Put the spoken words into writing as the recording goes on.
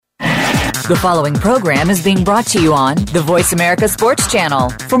The following program is being brought to you on the Voice America Sports Channel.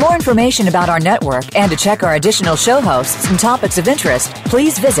 For more information about our network and to check our additional show hosts and topics of interest,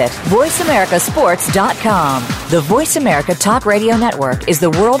 please visit voiceamericasports.com. The Voice America Talk Radio Network is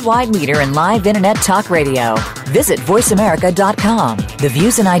the worldwide leader in live Internet talk radio. Visit voiceamerica.com. The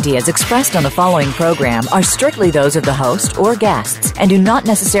views and ideas expressed on the following program are strictly those of the host or guests and do not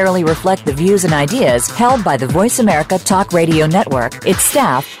necessarily reflect the views and ideas held by the Voice America Talk Radio Network, its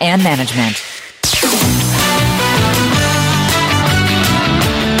staff, and management.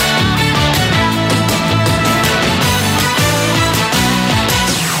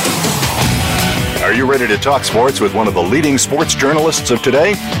 Are you ready to talk sports with one of the leading sports journalists of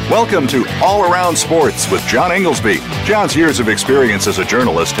today? Welcome to All Around Sports with John Inglesby. John's years of experience as a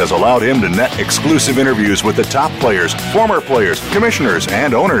journalist has allowed him to net exclusive interviews with the top players, former players, commissioners,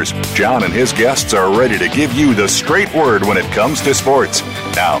 and owners. John and his guests are ready to give you the straight word when it comes to sports.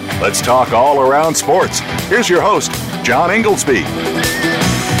 Now, let's talk all around sports. Here's your host, John Inglesby.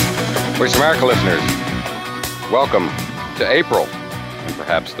 Voice America listeners, welcome to April.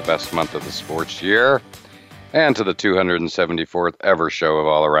 Perhaps the best month of the sports year, and to the 274th ever show of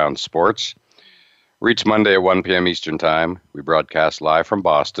All Around Sports. Each Monday at 1 p.m. Eastern Time, we broadcast live from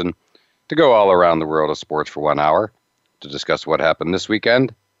Boston to go all around the world of sports for 1 hour to discuss what happened this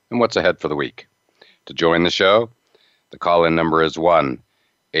weekend and what's ahead for the week. To join the show, the call-in number is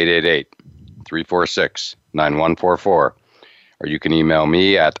 1-888-346-9144, or you can email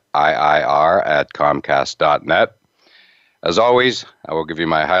me at iir@comcast.net. As always, I will give you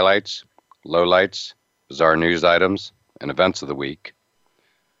my highlights, lowlights, bizarre news items, and events of the week.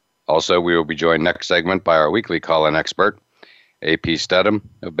 Also, we will be joined next segment by our weekly call-in expert, A.P. Stedham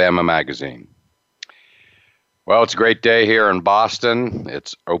of Bama Magazine. Well, it's a great day here in Boston.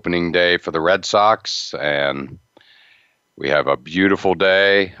 It's opening day for the Red Sox, and we have a beautiful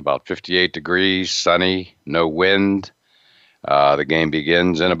day, about 58 degrees, sunny, no wind. The game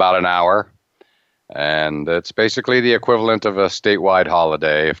begins in about an hour. And it's basically the equivalent of a statewide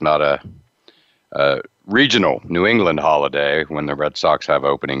holiday, if not a regional New England holiday, when the Red Sox have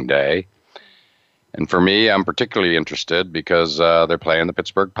opening day. And for me, I'm particularly interested because they're playing the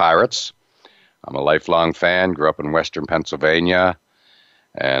Pittsburgh Pirates. I'm a lifelong fan, grew up in Western Pennsylvania.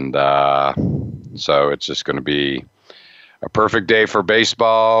 And so it's just going to be a perfect day for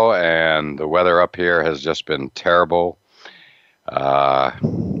baseball. And the weather up here has just been terrible.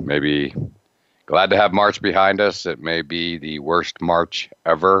 Maybe... Glad to have March behind us. It may be the worst March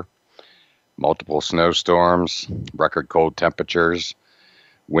ever. Multiple snowstorms, record cold temperatures,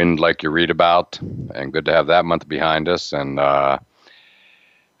 wind like you read about, and good to have that month behind us. And we got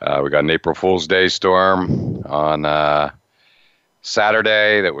an April Fool's Day storm on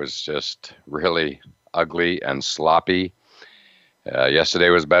Saturday that was just really ugly and sloppy. Yesterday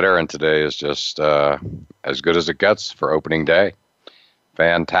was better, and today is just as good as it gets for opening day.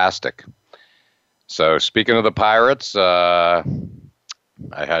 Fantastic. So speaking of the Pirates, I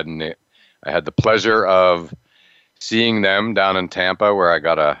had the pleasure of seeing them down in Tampa, where I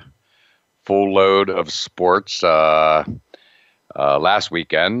got a full load of sports last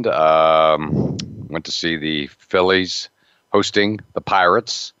weekend. Went to see the Phillies hosting the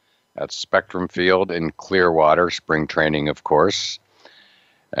Pirates at Spectrum Field in Clearwater, spring training, of course.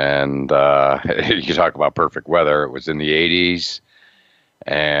 And you talk about perfect weather. It was in the 80s,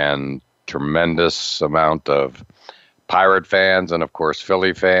 and tremendous amount of Pirate fans and, of course,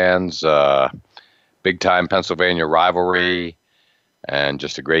 Philly fans. Big-time Pennsylvania rivalry, and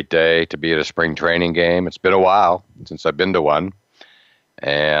just a great day to be at a spring training game. It's been a while since I've been to one,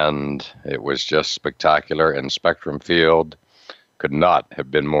 and it was just spectacular, and Spectrum Field could not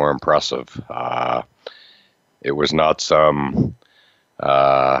have been more impressive. It was not some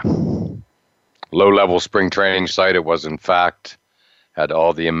low-level spring training site. It was, in fact, had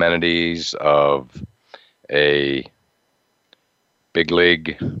all the amenities of a big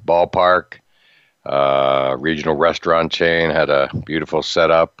league ballpark. Regional restaurant chain had a beautiful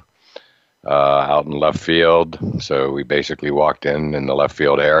setup out in left field. So we basically walked in the left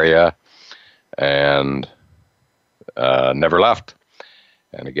field area and never left.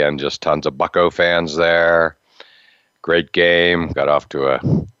 And again, just tons of Bucco fans there. Great game. Got off to a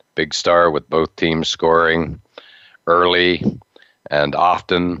big start with both teams scoring early and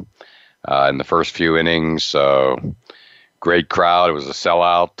often in the first few innings. So great crowd. It was a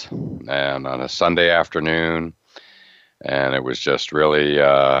sellout, and on a Sunday afternoon. And it was just really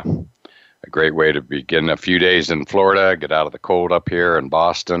a great way to begin a few days in Florida, get out of the cold up here in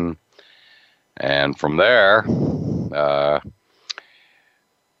Boston. And from there,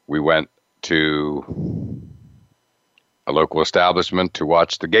 we went to a local establishment to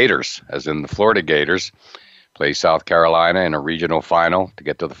watch the Gators, as in the Florida Gators, play South Carolina in a regional final to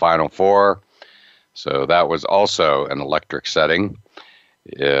get to the Final Four. So that was also an electric setting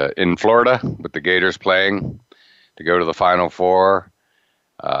in Florida with the Gators playing to go to the Final Four.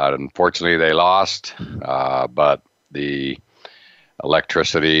 Unfortunately, they lost, but the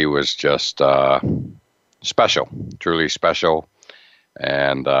electricity was just special, truly special,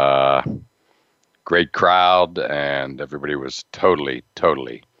 and great crowd, and everybody was totally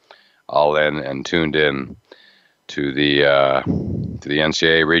all in and tuned in to the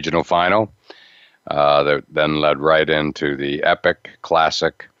NCAA regional final. That then led right into the epic,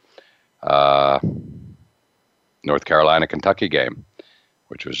 classic North Carolina-Kentucky game,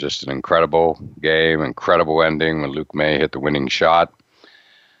 which was just an incredible game, incredible ending when Luke May hit the winning shot.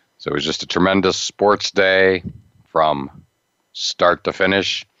 So it was just a tremendous sports day from start to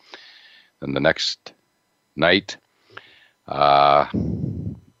finish. Then the next night,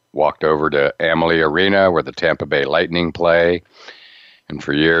 walked over to Amalie Arena where the Tampa Bay Lightning play. And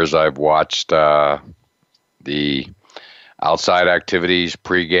for years I've watched the outside activities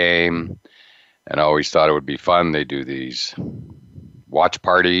pregame, and I always thought it would be fun. They do these watch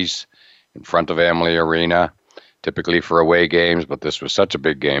parties in front of Amalie Arena, typically for away games, but this was such a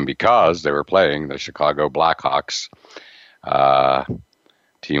big game because they were playing the Chicago Blackhawks,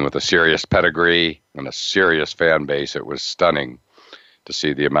 team with a serious pedigree and a serious fan base. It was stunning to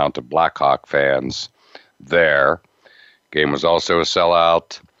see the amount of Blackhawk fans there. Game was also a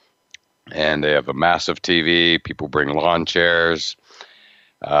sellout, and they have a massive TV. People bring lawn chairs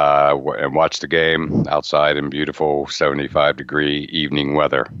and watch the game outside in beautiful 75-degree evening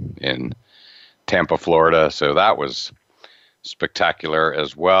weather in Tampa, Florida. So that was spectacular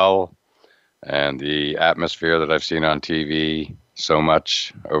as well. And the atmosphere that I've seen on TV so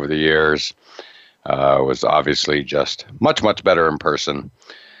much over the years was obviously just much better in person.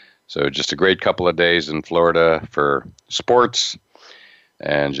 So just a great couple of days in Florida for sports,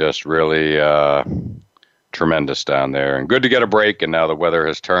 and just really tremendous down there. And good to get a break, and now the weather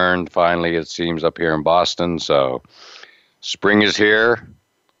has turned, finally, it seems, up here in Boston. So spring is here,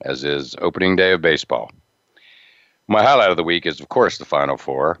 as is opening day of baseball. My highlight of the week is, of course, the Final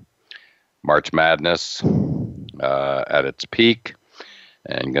Four. March Madness at its peak,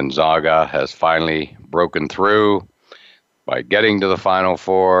 and Gonzaga has finally broken through by getting to the Final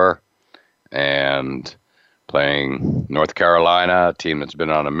Four and playing North Carolina, a team that's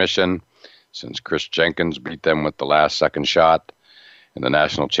been on a mission since Chris Jenkins beat them with the last second shot in the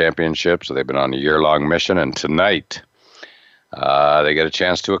national championship. So they've been on a year-long mission, and tonight they get a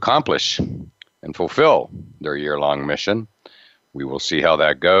chance to accomplish and fulfill their year-long mission. We will see how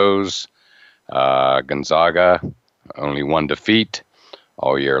that goes. Gonzaga, only one defeat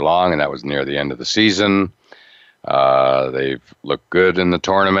all year long, and that was near the end of the season. They've looked good in the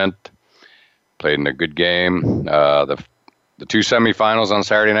tournament, played in a good game. The two semifinals on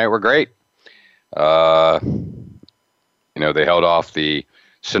Saturday night were great. They held off the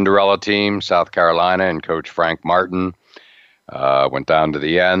Cinderella team, South Carolina, and Coach Frank Martin went down to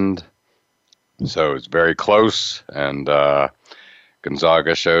the end. So it's very close, and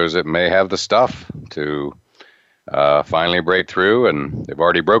Gonzaga shows it may have the stuff to finally break through, and they've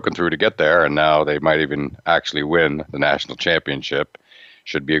already broken through to get there, and now they might even actually win the national championship.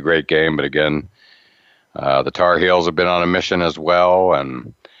 Should be a great game, but again, the Tar Heels have been on a mission as well,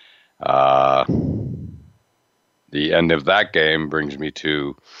 and the end of that game brings me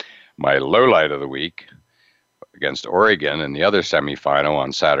to my lowlight of the week against Oregon in the other semifinal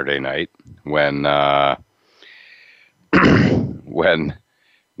on Saturday night, when when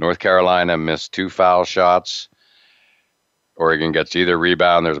North Carolina missed two foul shots. Oregon gets either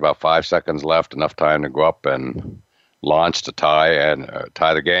rebound. There's about 5 seconds left, enough time to go up and launch to tie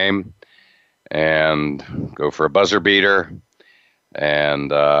the game, and go for a buzzer beater.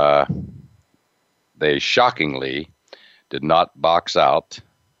 And they shockingly did not box out.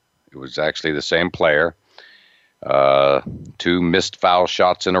 It was actually the same player. Two missed foul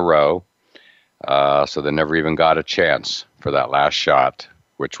shots in a row. So they never even got a chance for that last shot,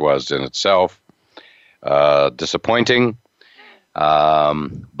 which was in itself disappointing.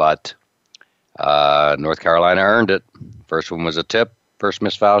 But North Carolina earned it. First one was a tip, first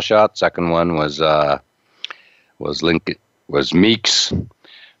missed foul shot. Second one was Meeks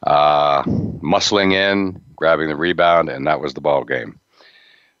muscling in, grabbing the rebound, and that was the ball game.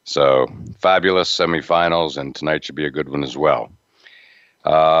 So fabulous semifinals, and tonight should be a good one as well.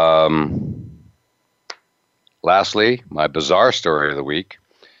 Lastly, my bizarre story of the week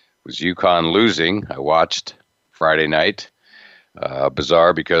was UConn losing. I watched Friday night.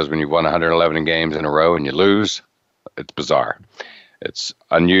 Bizarre because when you've won 111 games in a row and you lose, It's bizarre. It's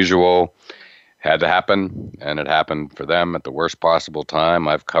unusual. Had to happen, and it happened for them at the worst possible time.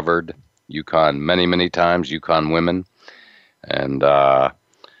 I've covered UConn many, many times, UConn women, and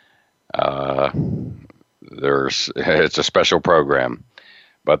it's a special program.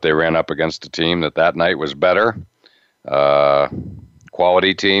 But they ran up against a team that night was better,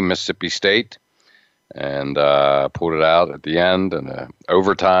 quality team, Mississippi State, and pulled it out at the end in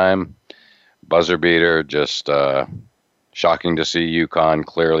overtime, buzzer beater. Just shocking to see. UConn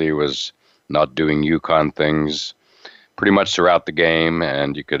clearly was not doing UConn things pretty much throughout the game,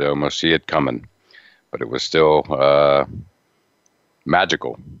 and you could almost see it coming. But it was still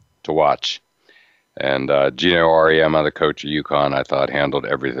magical to watch. And Gino Auriemma, the coach of UConn, I thought handled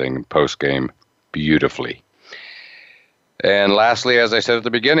everything post-game beautifully. And lastly, as I said at the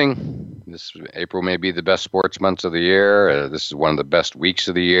beginning, this April may be the best sports months of the year. This is one of the best weeks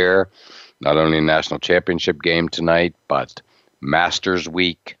of the year. Not only a national championship game tonight, but Masters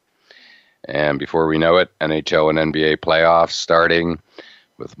Week. And before we know it, NHL and NBA playoffs starting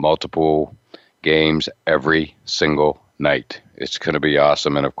with multiple games every single night. It's going to be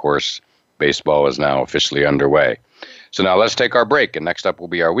awesome. And of course, baseball is now officially underway. So now let's take our break. And next up will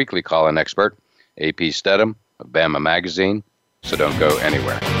be our weekly call-in expert, AP Stedham of Bama Magazine. So don't go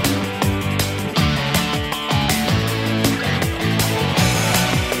anywhere.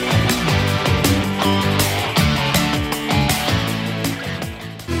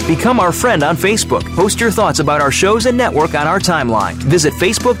 Become our friend on Facebook. Post your thoughts about our shows and network on our timeline. Visit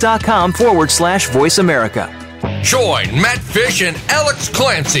facebook.com/Voice America. Join Matt Fish and Alex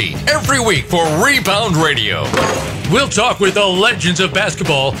Clancy every week for Rebound Radio. We'll talk with the legends of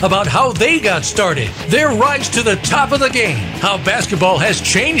basketball about how they got started, their rise to the top of the game, how basketball has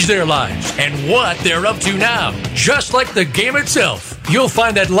changed their lives, and what they're up to now. Just like the game itself, you'll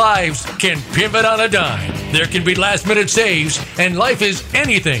find that lives can pivot on a dime. There can be last-minute saves, and life is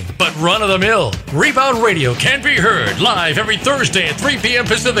anything but run-of-the-mill. Rebound Radio can be heard live every Thursday at 3 p.m.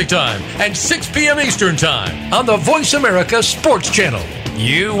 Pacific Time and 6 p.m. Eastern Time on the Voice America Sports Channel.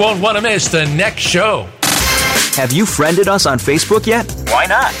 You won't want to miss the next show. Have you friended us on Facebook yet? Why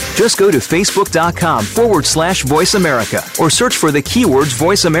not? Just go to facebook.com/Voice America or search for the keywords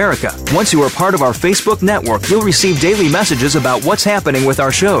Voice America. Once you are part of our Facebook network, you'll receive daily messages about what's happening with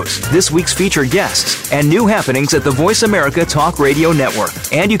our shows, this week's featured guests, and new happenings at the Voice America Talk Radio Network.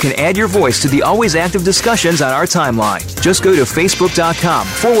 And you can add your voice to the always active discussions on our timeline. Just go to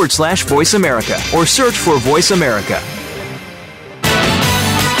facebook.com/Voice America or search for Voice America.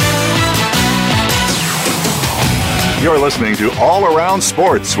 You're listening to All Around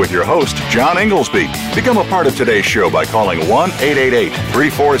Sports with your host, John Inglesby. Become a part of today's show by calling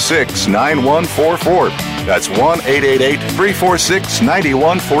 1-888-346-9144. That's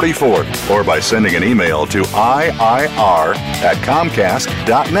 1-888-346-9144. Or by sending an email to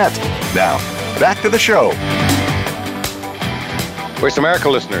iir@comcast.net. Now, back to the show. Voice America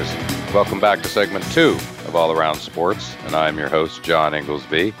listeners, welcome back to segment 2 of All Around Sports. And I'm your host, John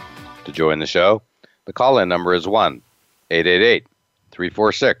Inglesby. To join the show, the call-in number is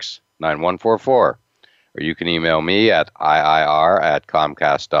 1-888-346-9144. Or you can email me at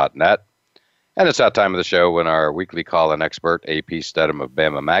iir@comcast.net. And it's that time of the show when our weekly call-in expert, AP Stedham of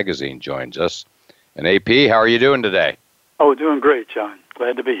Bama Magazine, joins us. And AP, how are you doing today? Oh, doing great, John.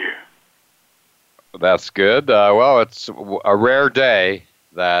 Glad to be here. That's good. Well, it's a rare day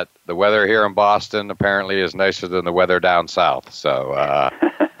that the weather here in Boston apparently is nicer than the weather down south. So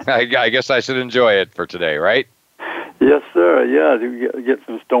I guess I should enjoy it for today, right? Yes, sir. Yeah, you get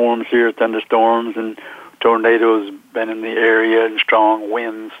some storms here, thunderstorms and tornadoes been in the area and strong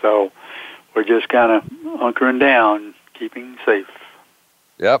winds. So we're just kind of hunkering down, keeping safe.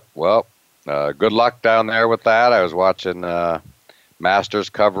 Yep. Well, good luck down there with that. I was watching Masters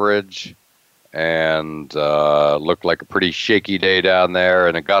coverage, and looked like a pretty shaky day down there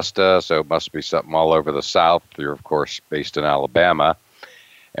in Augusta, so it must be something all over the South. You're, of course, based in Alabama.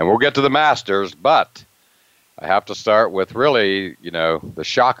 And we'll get to the Masters, but I have to start with really, the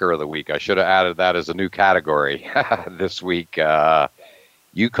shocker of the week. I should have added that as a new category this week.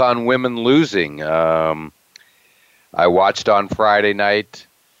 UConn women losing. I watched on Friday night.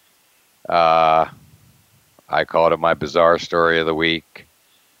 I called it my bizarre story of the week.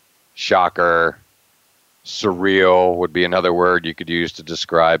 Shocker, surreal would be another word you could use to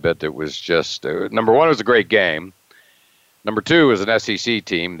describe it. It was just, number one, it was a great game. Number two was an SEC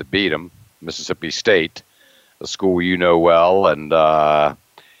team that beat them, Mississippi State, a school you know well, and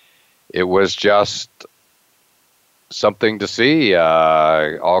it was just something to see.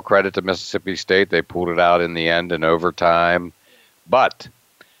 All credit to Mississippi State. They pulled it out in the end in overtime. But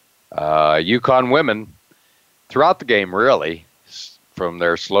UConn women throughout the game, really, from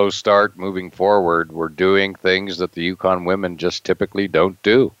their slow start moving forward, were doing things that the UConn women just typically don't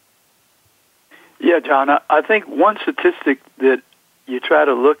do. Yeah, John, I think one statistic that you try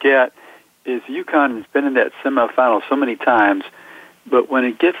to look at is UConn has been in that semifinal so many times, but when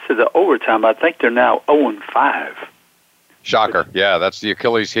it gets to the overtime, I think they're now 0-5. Shocker. Yeah, that's the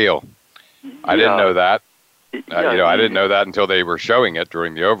Achilles heel. I didn't know that. I didn't know that until they were showing it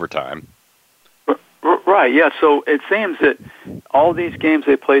during the overtime. Right, yeah. So it seems that all these games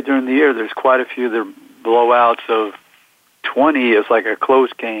they played during the year, there's quite a few that are blowouts of 20 is like a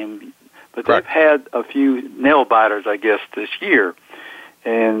close game. But Correct. They've had a few nail-biters, I guess, this year.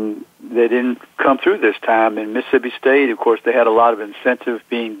 And they didn't come through this time. In Mississippi State, of course, they had a lot of incentive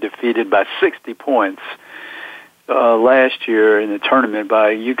being defeated by 60 points last year in the tournament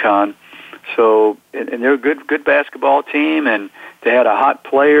by UConn. So, and they're a good basketball team, and they had a hot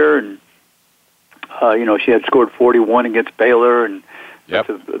player, and she had scored 41 against Baylor, and yep.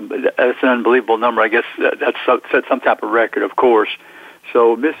 that's an unbelievable number. I guess that's set some type of record, of course.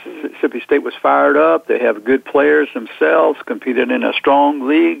 So Mississippi State was fired up. They have good players themselves, competed in a strong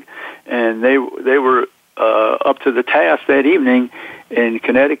league, and they were up to the task that evening. And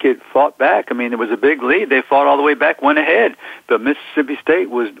Connecticut fought back. I mean, it was a big lead. They fought all the way back, went ahead. But Mississippi State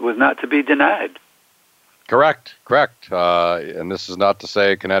was not to be denied. Correct. And this is not to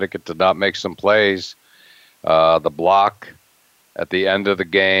say Connecticut did not make some plays. The block at the end of the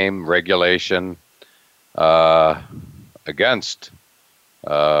game, regulation, against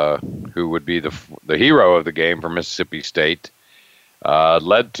who would be the hero of the game for Mississippi State,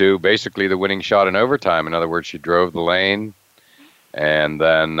 led to basically the winning shot in overtime. In other words, she drove the lane, and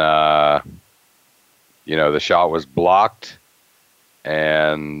then the shot was blocked,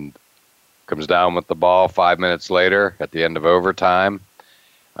 and comes down with the ball 5 minutes later at the end of overtime,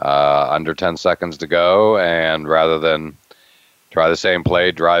 under 10 seconds to go, and rather than try the same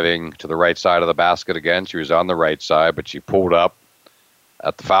play driving to the right side of the basket again, she was on the right side, but she pulled up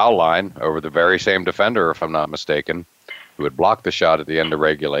at the foul line over the very same defender, if I'm not mistaken, who had blocked the shot at the end of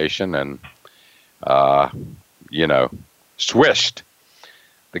regulation, and swished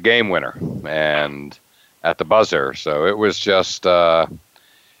the game winner and at the buzzer. So it was just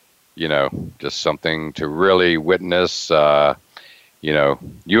just something to really witness.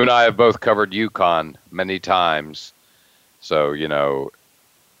 You and I have both covered UConn many times, so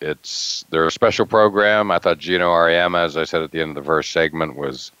they're a special program. I thought Gino Auriemma, as I said at the end of the first segment,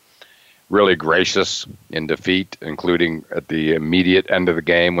 was really gracious in defeat, including at the immediate end of the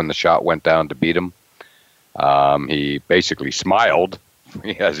game when the shot went down to beat him. He basically smiled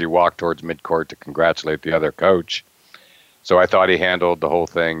as he walked towards midcourt to congratulate the other coach. So I thought he handled the whole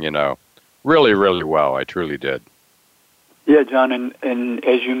thing, really, really well. I truly did. Yeah, John, and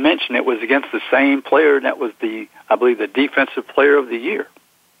as you mentioned, it was against the same player, and that was I believe, the defensive player of the year.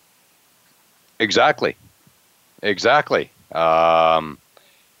 Exactly.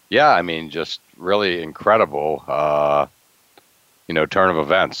 Just really incredible, turn of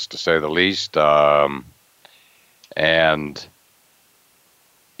events, to say the least.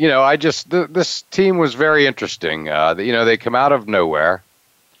 This team was very interesting. They come out of nowhere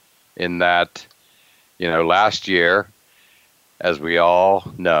in that, last year, as we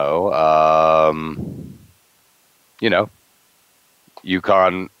all know,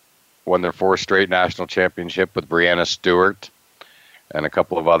 UConn won their fourth straight national championship with Breanna Stewart and a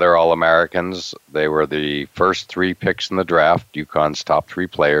couple of other All-Americans. They were the first 3 picks in the draft. UConn's top 3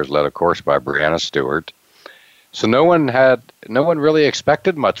 players, led, of course, by Breanna Stewart. So no one really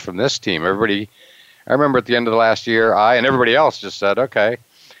expected much from this team. Everybody, I remember at the end of the last year, I and everybody else just said, okay,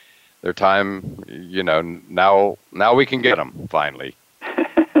 their time, now we can get them, finally.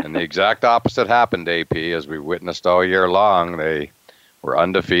 And the exact opposite happened, AP, as we witnessed all year long. They were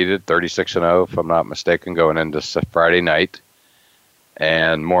undefeated, 36-0, if I'm not mistaken, going into Friday night.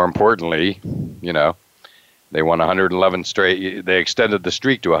 And more importantly, they won 111 straight. They extended the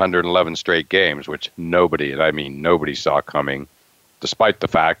streak to 111 straight games, which nobody saw coming, despite the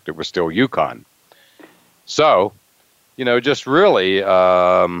fact it was still UConn. So, just really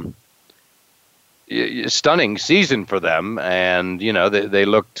stunning season for them. And, they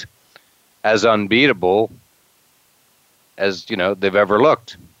looked as unbeatable as, they've ever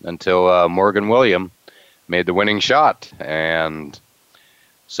looked until Morgan Williams made the winning shot. And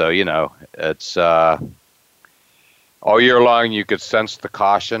so, it's all year long you could sense the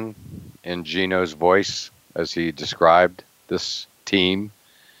caution in Gino's voice as he described this team.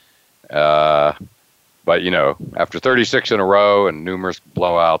 But, after 36 in a row and numerous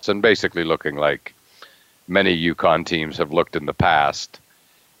blowouts and basically looking like many UConn teams have looked in the past,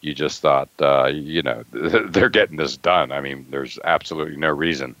 you just thought, they're getting this done. I mean, there's absolutely no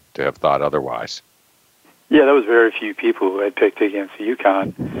reason to have thought otherwise. Yeah, there was very few people who had picked against the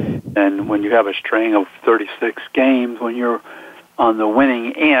UConn. And when you have a string of 36 games, when you're on the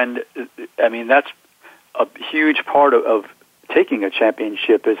winning end, I mean, that's a huge part of taking a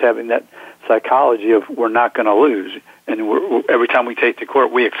championship, is having that psychology of we're not going to lose. And every time we take the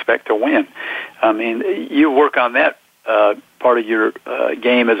court, we expect to win. I mean, you work on that part of your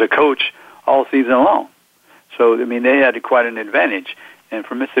game as a coach all season long. So, I mean, they had quite an advantage. And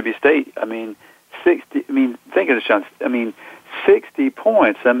for Mississippi State, I mean, 60. I mean, think of this, John. I mean, 60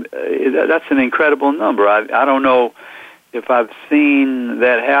 points. That's an incredible number. I don't know if I've seen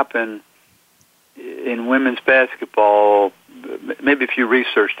that happen in women's basketball. Maybe if you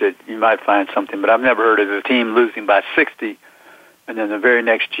researched it, you might find something. But I've never heard of a team losing by 60, and then the very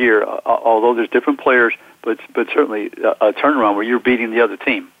next year, although there's different players, but certainly a turnaround where you're beating the other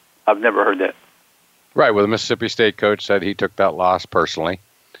team. I've never heard that. Right. Well, the Mississippi State coach said he took that loss personally.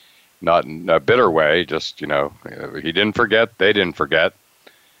 Not in a bitter way, just, he didn't forget, they didn't forget.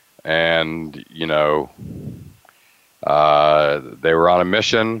 And, they were on a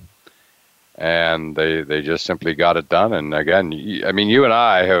mission, and they just simply got it done. And again, I mean, you and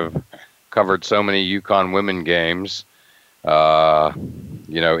I have covered so many UConn women games,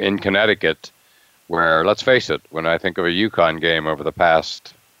 in Connecticut, where, let's face it, when I think of a UConn game over the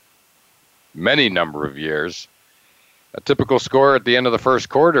past many number of years, a typical score at the end of the first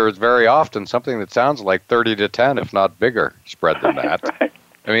quarter is very often something that sounds like 30-10, if not bigger spread than that. Right.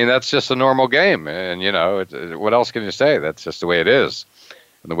 I mean, that's just a normal game. And, what else can you say? That's just the way it is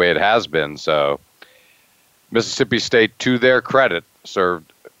and the way it has been. So Mississippi State, to their credit,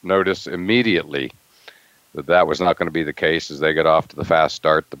 served notice immediately that was not going to be the case as they got off to the fast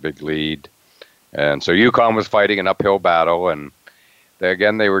start, the big lead. And so UConn was fighting an uphill battle, and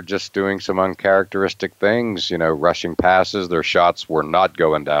they were just doing some uncharacteristic things, rushing passes. Their shots were not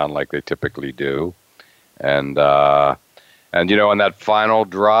going down like they typically do. And on that final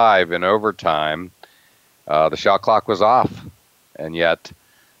drive in overtime, the shot clock was off. And yet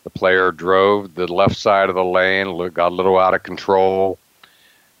the player drove the left side of the lane, got a little out of control,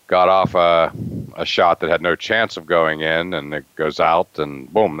 got off a shot that had no chance of going in, and it goes out,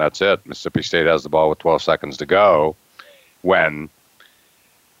 and boom, that's it. Mississippi State has the ball with 12 seconds to go when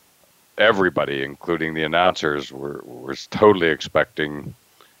everybody, including the announcers, was totally expecting,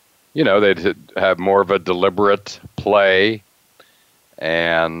 they'd have more of a deliberate play,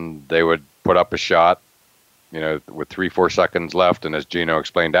 and they would put up a shot, with 3-4 seconds left. And as Gino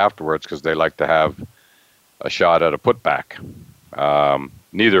explained afterwards, because they like to have a shot at a putback,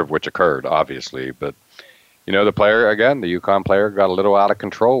 neither of which occurred, obviously. But, the player, again, the UConn player got a little out of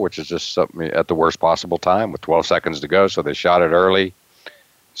control, which is just something at the worst possible time with 12 seconds to go. So they shot it early.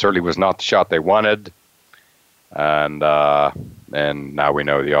 Certainly was not the shot they wanted, and now we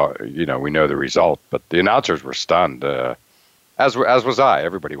know we know the result. But the announcers were stunned, as was I.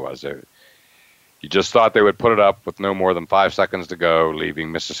 Everybody was. You just thought they would put it up with no more than 5 seconds to go,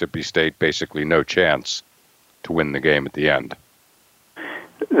 leaving Mississippi State basically no chance to win the game at the end.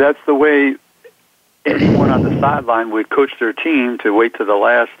 That's the way anyone on the sideline would coach their team, to wait to the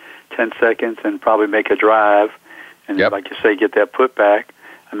last 10 seconds and probably make a drive, and like you say, get that putback.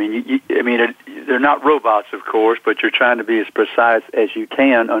 I mean, they're not robots, of course, but you're trying to be as precise as you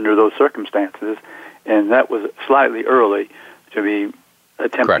can under those circumstances. And that was slightly early to be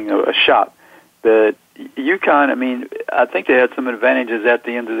attempting a shot. But UConn, I mean, I think they had some advantages at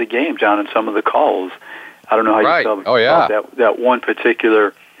the end of the game, John, in some of the calls. I don't know how you felt about that one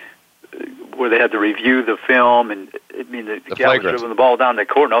particular where they had to review the film, and I mean, the guy was dribbling the ball down the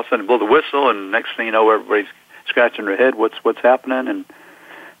court, and all of a sudden blow the whistle, and next thing you know, everybody's scratching their head. What's happening? And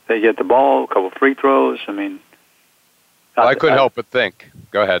they get the ball, a couple of free throws. I mean, I couldn't help but think.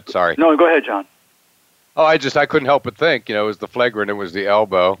 Go ahead. Sorry. No, go ahead, John. Oh, I couldn't help but think. It was the flagrant. It was the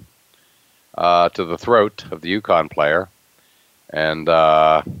elbow to the throat of the UConn player, and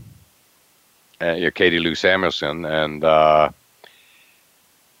Katie Lou Samuelson, and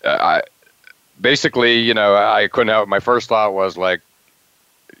I basically, I couldn't help. My first thought was like,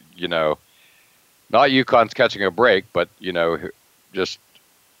 not UConn's catching a break, but just.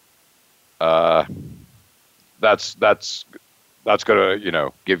 That's going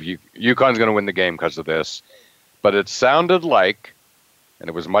to, give you, UConn's going to win the game because of this. But it sounded like, and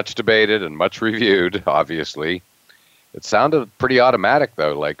it was much debated and much reviewed, obviously, it sounded pretty automatic,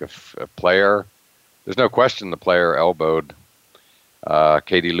 though, like if a player, there's no question the player elbowed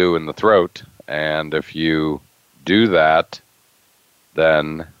Katie Lou in the throat, and if you do that,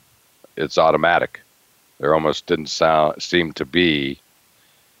 then it's automatic. There almost didn't seem to be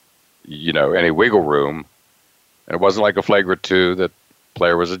any wiggle room. And it wasn't like a flagrant 2 that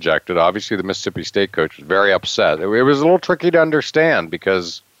player was ejected. Obviously, the Mississippi State coach was very upset. It was a little tricky to understand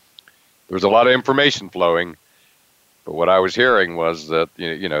because there was a lot of information flowing. But what I was hearing was that,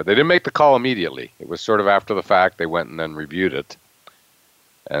 they didn't make the call immediately. It was sort of after the fact. They went and then reviewed it.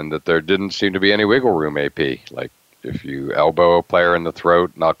 And that there didn't seem to be any wiggle room, AP. Like, if you elbow a player in the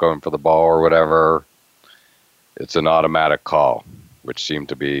throat, not going for the ball or whatever, it's an automatic call, which seemed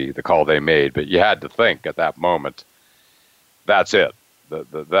to be the call they made. But you had to think at that moment, that's it.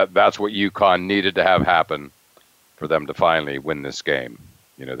 That's what UConn needed to have happen for them to finally win this game.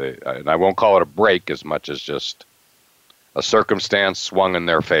 And I won't call it a break as much as just a circumstance swung in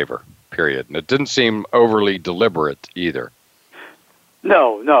their favor, period. And it didn't seem overly deliberate either.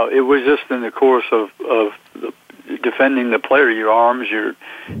 No, it was just in the course of defending the player. Your arms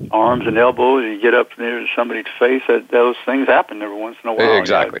and elbows, you get up near somebody's face. Those things happen every once in a while.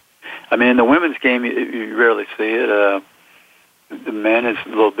 Exactly. I mean, in the women's game, you rarely see it. The men is a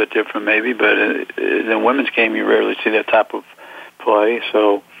little bit different maybe, but in the women's game, you rarely see that type of play.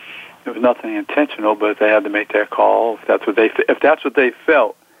 So it was nothing intentional, but they had to make that call if that's what they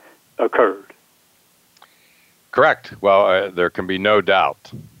felt occurred. Correct. Well, there can be no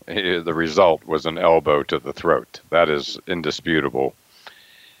doubt the result was an elbow to the throat. That is indisputable.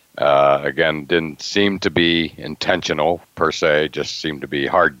 Again, didn't seem to be intentional per se, just seemed to be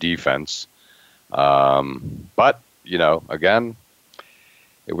hard defense. But, again,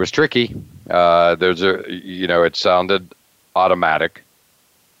 it was tricky. It sounded automatic.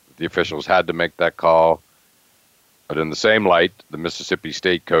 The officials had to make that call. But in the same light, the Mississippi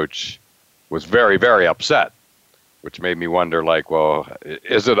State coach was very, very upset, which made me wonder,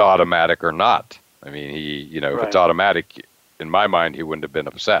 is it automatic or not? I mean, if it's automatic, in my mind, he wouldn't have been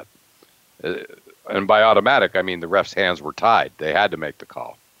upset. And by automatic, I mean the ref's hands were tied. They had to make the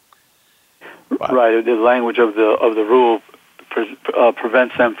call. But, right. The language of the rule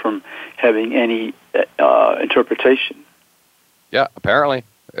prevents them from having any interpretation. Yeah, apparently.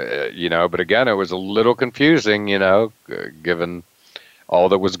 But again, it was a little confusing, given all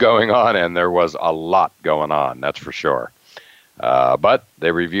that was going on, and there was a lot going on, that's for sure. But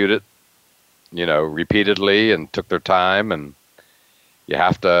they reviewed it, repeatedly and took their time, and you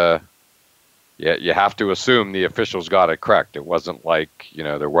have to assume the officials got it correct. It wasn't like,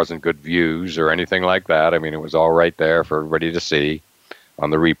 there wasn't good views or anything like that. I mean, it was all right there for everybody to see on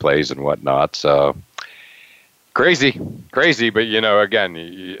the replays and whatnot. So crazy. But, again,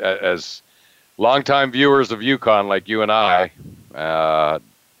 as longtime viewers of UConn like you and I,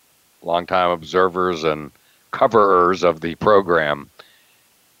 longtime observers and coverers of the program,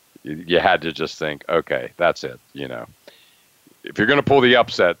 you had to just think, okay, that's it. If you're going to pull the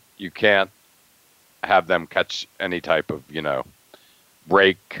upset, you can't have them catch any type of,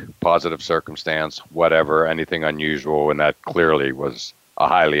 break, positive circumstance, whatever, anything unusual, and that clearly was a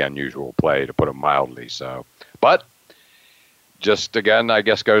highly unusual play, to put it mildly. So, but just again, I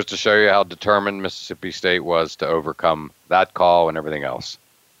guess goes to show you how determined Mississippi State was to overcome that call and everything else.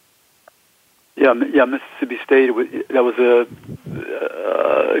 Yeah, Mississippi State, that was a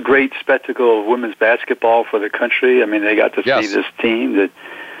great spectacle of women's basketball for the country. I mean, they got to see this team that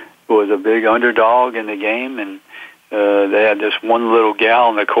was a big underdog in the game, and they had this one little gal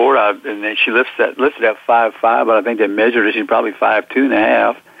on the court, and then she listed at 5'5", but I think they measured her. She's probably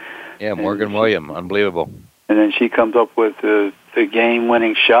 5'2.5". Yeah, Morgan Williams, unbelievable. And then she comes up with the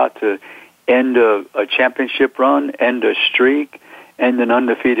game-winning shot to end a championship run, end a streak, end an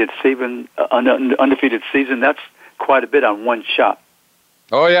undefeated season. That's quite a bit on one shot.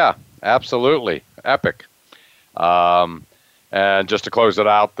 Oh yeah, absolutely, epic. And just to close it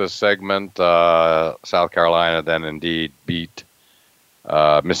out, this segment, South Carolina then indeed beat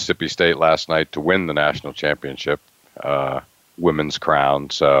Mississippi State last night to win the national championship women's crown.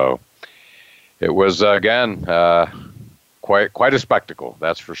 So it was, again, quite a spectacle,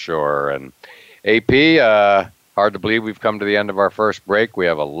 that's for sure. And AP, hard to believe we've come to the end of our first break. We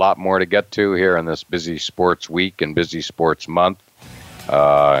have a lot more to get to here in this busy sports week and busy sports month,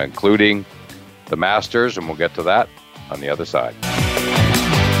 including the Masters, and we'll get to that on the other side.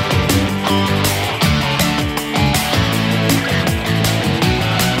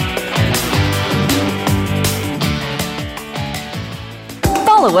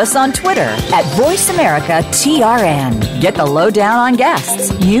 Follow us on Twitter at VoiceAmericaTRN. Get the lowdown on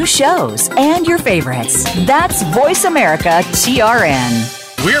guests, new shows, and your favorites. That's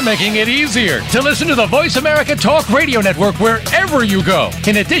VoiceAmericaTRN. We're making it easier to listen to the Voice America Talk Radio Network wherever you go.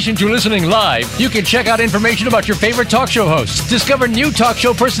 In addition to listening live, you can check out information about your favorite talk show hosts, discover new talk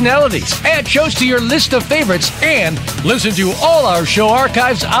show personalities, add shows to your list of favorites, and listen to all our show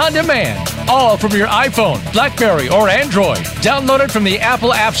archives on demand. All from your iPhone, BlackBerry, or Android. Download it from the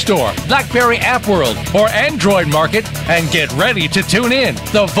Apple App Store, BlackBerry App World, or Android Market, and get ready to tune in.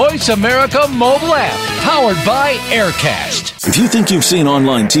 The Voice America mobile app, powered by Aircast. If you think you've seen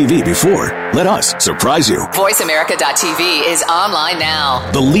online TV before, let us surprise you. VoiceAmerica.tv is online now.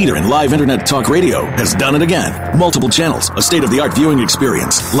 The leader in live internet talk radio has done it again. Multiple channels, a state-of-the-art viewing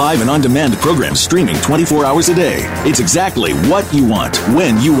experience, live and on-demand programs streaming 24 hours a day. It's exactly what you want,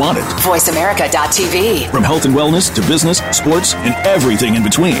 when you want it. VoiceAmerica.tv. From health and wellness to business, sports, and everything in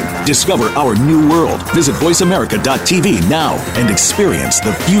between. Discover our new world. Visit VoiceAmerica.tv now and experience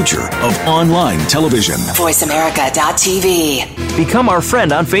the future of online television. VoiceAmerica.tv. Become our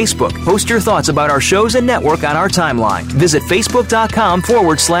friend on Facebook. Post your thoughts about our shows and network on our timeline. Visit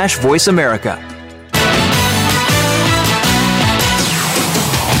Facebook.com/Voice America.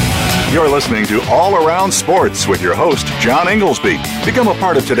 You're listening to All Around Sports with your host, John Inglesby. Become a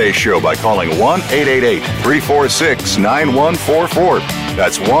part of today's show by calling 1-888-346-9144.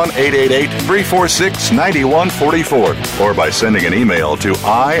 That's 1-888-346-9144. Or by sending an email to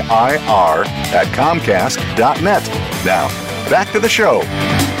iir@comcast.net. Now, back to the show.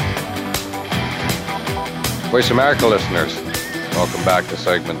 Voice America listeners, welcome back to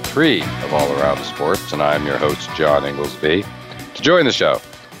segment 3 of All Around Sports, and I'm your host, John Inglesby. To join the show,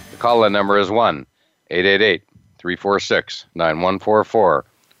 the call-in number is 1-888-346-9144, or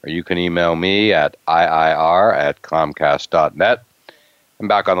you can email me at iir@comcast.net. And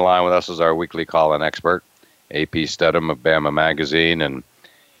back on the line with us is our weekly call-in expert, AP Stedham of Bama Magazine. And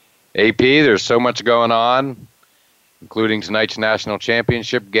AP, there's so much going on, including tonight's national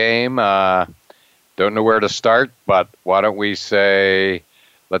championship game. Don't know where to start, but why don't we say,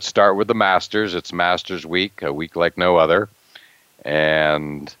 let's start with the Masters. It's Masters week, a week like no other.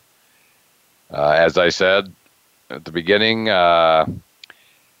 And as I said at the beginning,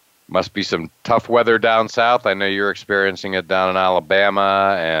 must be some tough weather down south. I know you're experiencing it down in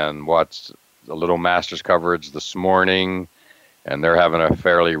Alabama, and watched a little Masters coverage this morning, and they're having a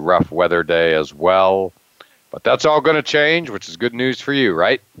fairly rough weather day as well. But that's all going to change, which is good news for you,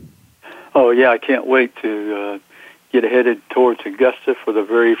 right? Oh, yeah, I can't wait to get headed towards Augusta for the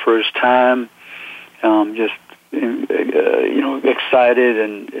very first time. Just, excited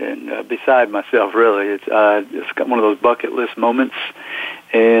and beside myself, really. It's one of those bucket list moments,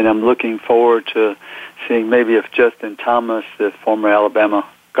 and I'm looking forward to seeing maybe if Justin Thomas, the former Alabama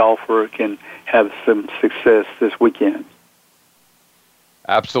golfer, can have some success this weekend.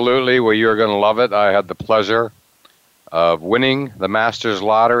 Absolutely. Well, you're going to love it. I had the pleasure of winning the Masters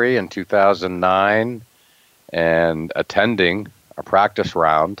lottery in 2009 and attending a practice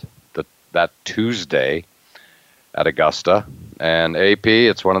round that Tuesday at Augusta. And AP,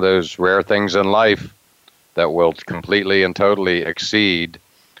 it's one of those rare things in life that will completely and totally exceed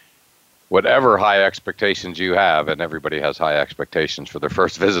whatever high expectations you have. And everybody has high expectations for their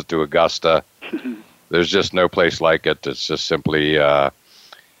first visit to Augusta. There's just no place like it. It's just simply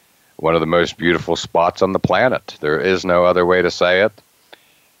one of the most beautiful spots on the planet. There is no other way to say it.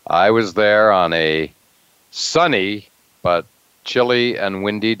 I was there on a sunny but chilly and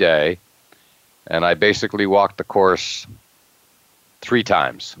windy day, and I basically walked the course 3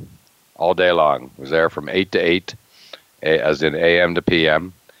 times all day long. I was there from 8 to 8, as in AM to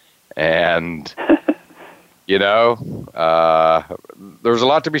PM. And, there was a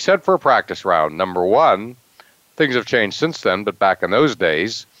lot to be said for a practice round. Number one, things have changed since then, but back in those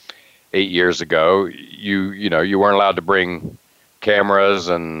days, 8 years ago, you weren't allowed to bring cameras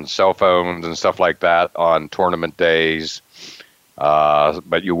and cell phones and stuff like that on tournament days,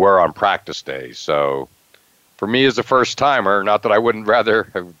 but you were on practice days. So for me as a first timer, not that I wouldn't rather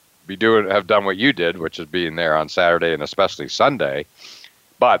have done what you did, which is being there on Saturday and especially Sunday,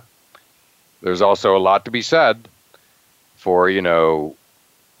 but there's also a lot to be said for,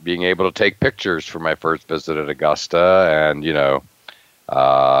 being able to take pictures for my first visit at Augusta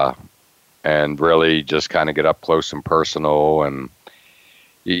and really just kind of get up close and personal. And,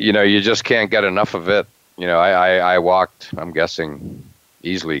 you just can't get enough of it. I walked, I'm guessing,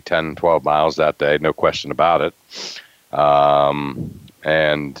 easily 10, 12 miles that day, no question about it.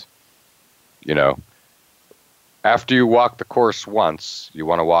 After you walk the course once, you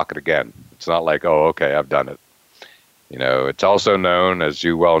want to walk it again. It's not like, oh, okay, I've done it. It's also known, as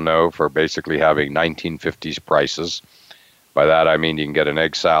you well know, for basically having 1950s prices. By that, I mean you can get an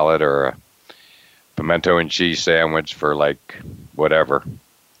egg salad or a pimento and cheese sandwich for like whatever,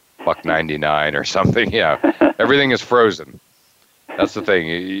 $1.99 or something. Everything is frozen. That's the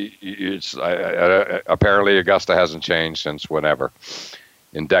thing. Apparently Augusta hasn't changed since whenever,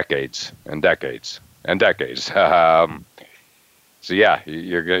 in decades and decades and decades. So yeah,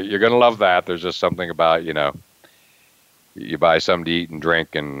 you're gonna love that. There's just something about, you buy something to eat and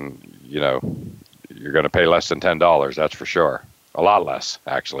drink, and you're gonna pay less than $10. That's for sure. A lot less,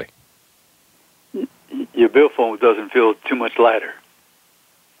 actually. Your billfold doesn't feel too much lighter.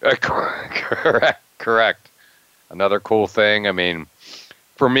 Correct. Another cool thing. I mean,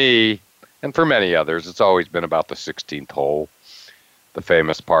 for me and for many others, it's always been about the 16th hole, the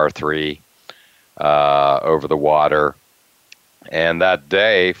famous par 3 over the water. And that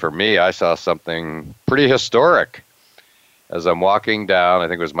day, for me, I saw something pretty historic. As I'm walking down, I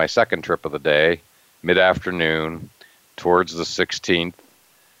think it was my second trip of the day, mid-afternoon, towards the 16th,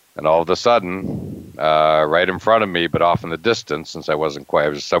 and all of a sudden, right in front of me, but off in the distance, since I was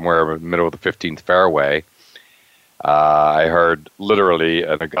somewhere in the middle of the 15th fairway, I heard literally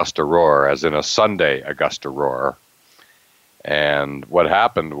an Augusta roar, as in a Sunday Augusta roar. And what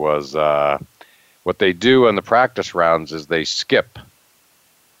happened was, what they do in the practice rounds is they skip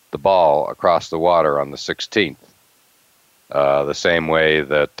the ball across the water on the 16th, the same way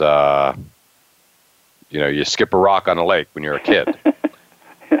that you skip a rock on a lake when you're a kid.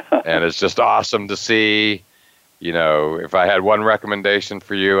 And it's just awesome to see. If I had one recommendation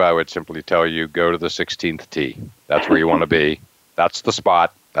for you, I would simply tell you, go to the 16th tee. That's where you want to be. That's the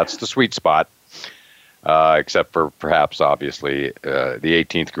spot. That's the sweet spot. Except for perhaps, obviously, the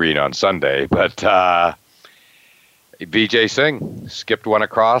 18th green on Sunday. But Vijay Singh skipped one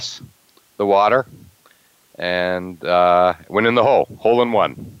across the water and went in the hole in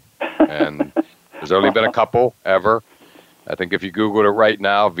one. And there's only been a couple ever. I think if you Google it right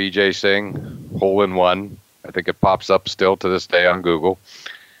now, Vijay Singh, hole in one, I think it pops up still to this day on Google.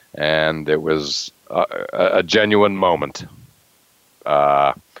 And it was a genuine moment.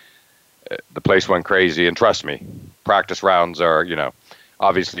 The place went crazy, and trust me, practice rounds are,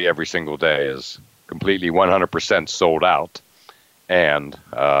 obviously every single day is completely 100% sold out, and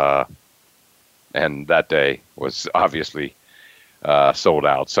that day was obviously sold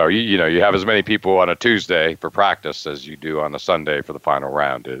out. So you have as many people on a Tuesday for practice as you do on a Sunday for the final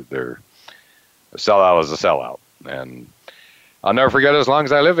round. A sellout is a sellout, and I'll never forget it as long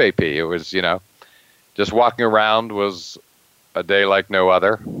as I live. AP, it was just walking around was a day like no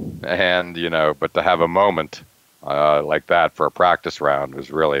other, and but to have a moment like that for a practice round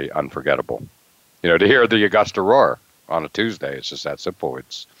was really unforgettable. To hear the Augusta roar on a Tuesday, it's just that simple.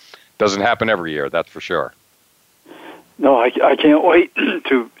 It doesn't happen every year, that's for sure. No, I can't wait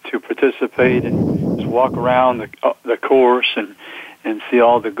to participate and just walk around the course and see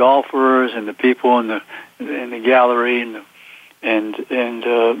all the golfers and the people in the gallery and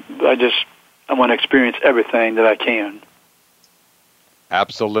I want to experience everything that I can.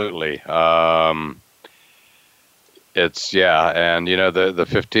 Absolutely. It's, and the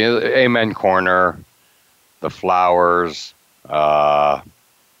 15th Amen Corner, the flowers, all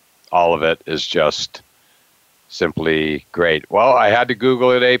of it is just simply great. Well, I had to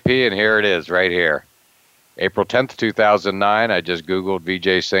Google it, AP, and here it is right here. April 10th, 2009, I just Googled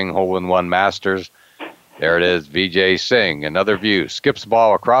Vijay Singh hole-in-one Masters. There it is, Vijay Singh, another view, skips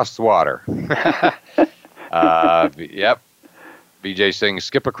ball across the water. Yep. Vijay Singh,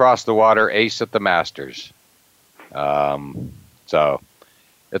 skip across the water, ace at the Masters. So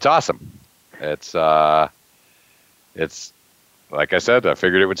it's awesome. It's like I said, I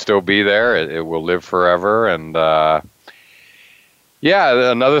figured it would still be there. It will live forever. And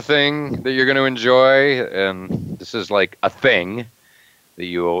another thing that you're going to enjoy, and this is like a thing that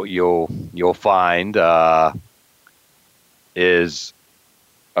you'll find is,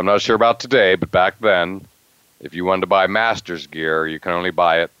 I'm not sure about today, but back then, if you wanted to buy Masters gear, you can only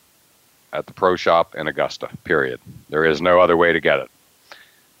buy it at the pro shop in Augusta, period. There is no other way to get it.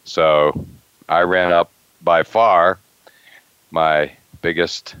 So I ran up by far my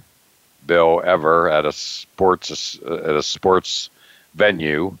biggest bill ever at a sports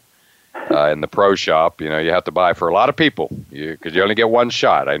venue in the pro shop. You have to buy for a lot of people because you only get one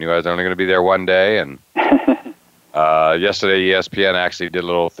shot. I knew I was only going to be there one day, and yesterday ESPN actually did a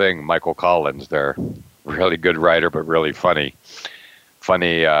little thing. Michael Collins, their really good writer, but really funny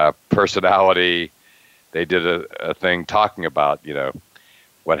personality. They did a thing talking about,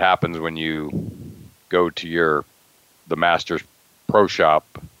 what happens when you go to the Masters Pro Shop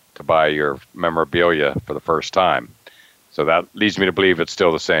to buy your memorabilia for the first time. So that leads me to believe it's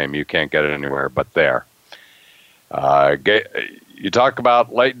still the same. You can't get it anywhere but there. You talk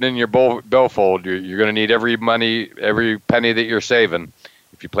about lightening your billfold. You're going to need every penny that you're saving.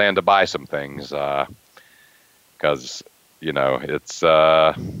 If if you plan to buy some things, because it's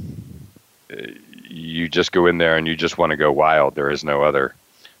you just go in there and you just want to go wild. There is no other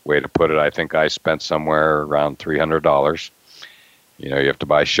way to put it. I think I spent somewhere around $300. You have to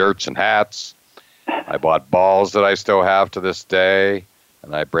buy shirts and hats. I bought balls that I still have to this day,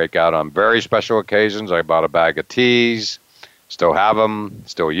 and I break out on very special occasions. I bought a bag of tees, still have them,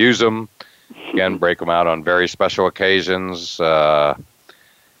 still use them. Again, break them out on very special occasions,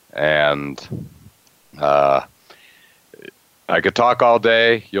 and I could talk all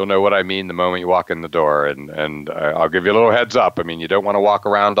day. You'll know what I mean the moment you walk in the door, and I'll give you a little heads up. I mean, you don't want to walk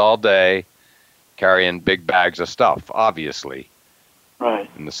around all day carrying big bags of stuff, obviously. Right.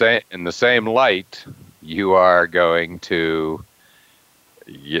 In the same light, you are going to.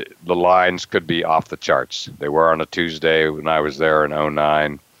 The lines could be off the charts. They were on a Tuesday when I was there in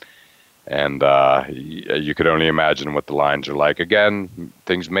 2009, and you could only imagine what the lines are like. Again,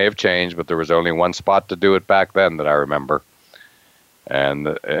 things may have changed, but there was only one spot to do it back then that I remember.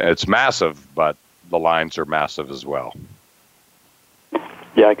 And it's massive, but the lines are massive as well.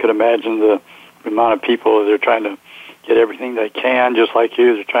 Yeah, I could imagine the amount of people that are trying to get everything they can, just like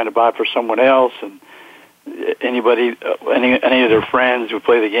you. They're trying to buy for someone else, and any of their friends who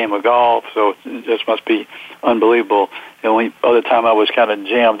play the game of golf. So it just must be unbelievable. The only other time I was kind of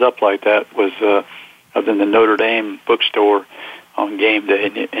jammed up like that was I was in the Notre Dame bookstore on game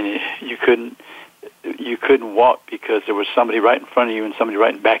day, and you couldn't walk because there was somebody right in front of you and somebody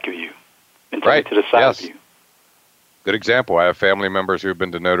right in back of you, and right to the side yes. of you. Good example. I have family members who've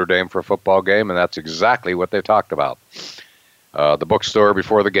been to Notre Dame for a football game, and that's exactly what they talked about. The bookstore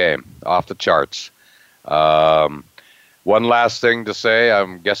before the game, off the charts. One last thing to say,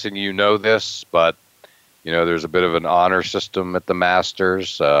 I'm guessing you know this, but there's a bit of an honor system at the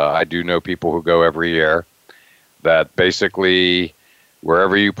Masters. I do know people who go every year that basically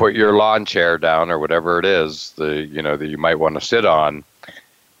wherever you put your lawn chair down or whatever it is, that you might want to sit on,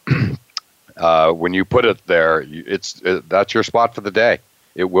 when you put it there, that's your spot for the day.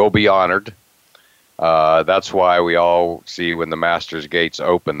 It will be honored. That's why we all see when the Masters gates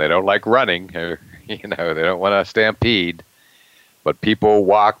open, they don't like running. They don't want to stampede, but people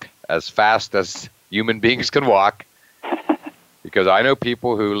walk as fast as human beings can walk. Because I know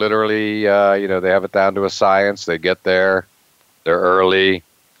people who literally, they have it down to a science. They get there, they're early,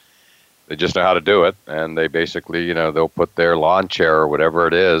 they just know how to do it, and they basically, they'll put their lawn chair or whatever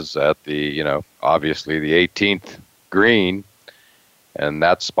it is at the, obviously the 18th green, and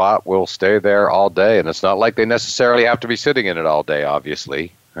that spot will stay there all day. And it's not like they necessarily have to be sitting in it all day,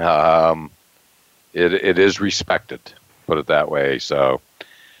 obviously. It is respected, put it that way. So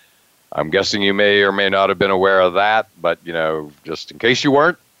I'm guessing you may or may not have been aware of that, but, just in case you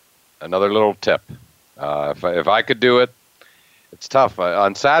weren't, another little tip. If I could do it, it's tough.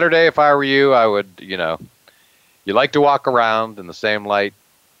 On Saturday, if I were you, I would, you like to walk around in the same light.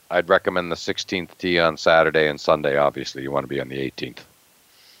 I'd recommend the 16th tee on Saturday and Sunday. Obviously, you want to be on the 18th.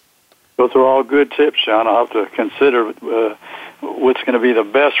 Those are all good tips, John. I'll have to consider what's going to be the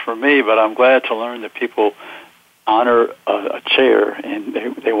best for me, but I'm glad to learn that people honor a chair and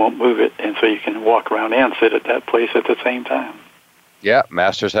they won't move it, and so you can walk around and sit at that place at the same time. Yeah,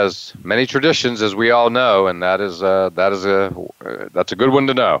 Masters has many traditions, as we all know, and that's a good one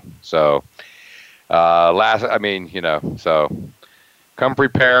to know. So, so come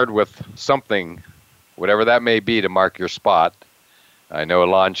prepared with something, whatever that may be, to mark your spot. I know a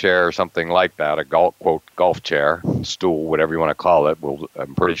lawn chair or something like that, a golf chair, stool, whatever you want to call it,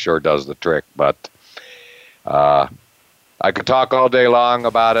 I'm pretty sure does the trick. But I could talk all day long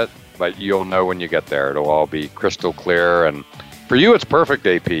about it, but you'll know when you get there. It'll all be crystal clear. And for you, it's perfect,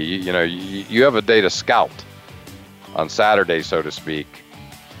 AP. You have a day to scout on Saturday, so to speak.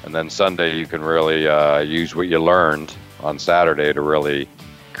 And then Sunday, you can really use what you learned on Saturday to really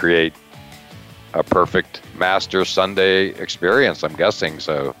create a perfect Masters Sunday experience, I'm guessing.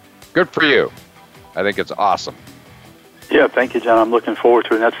 So good for you. I think it's awesome. Yeah, thank you, John. I'm looking forward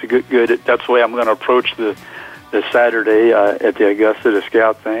to it. That's good. That's the way I'm going to approach the Saturday at the Augusta to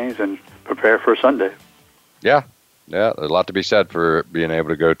scout things and prepare for Sunday. Yeah, there's a lot to be said for being able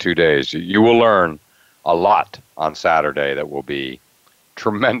to go 2 days. You will learn a lot on Saturday that will be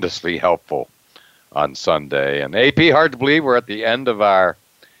tremendously helpful on Sunday. And AP, hard to believe we're at the end of our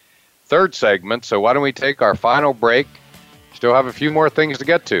third segment, so why don't we take our final break? Still have a few more things to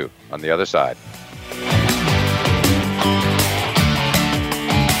get to on the other side.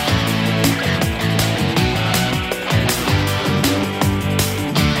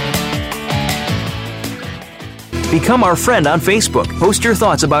 Become our friend on Facebook. Post your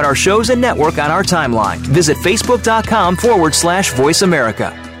thoughts about our shows and network on our timeline. Visit facebook.com/Voice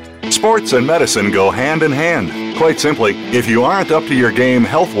America. Sports and medicine go hand in hand. Quite simply, if you aren't up to your game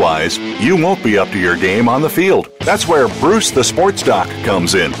health-wise, you won't be up to your game on the field. That's where Bruce the Sports Doc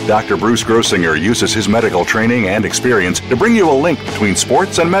comes in. Dr. Bruce Grossinger uses his medical training and experience to bring you a link between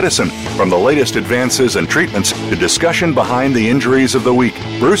sports and medicine, from the latest advances and treatments to discussion behind the injuries of the week.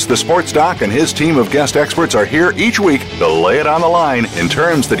 Bruce the Sports Doc and his team of guest experts are here each week to lay it on the line in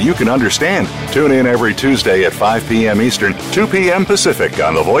terms that you can understand. Tune in every Tuesday at 5 p.m. Eastern, 2 p.m. Pacific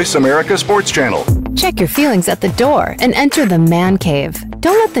on the Voice America Sports Channel. Check your feelings at the door and enter the Man Cave.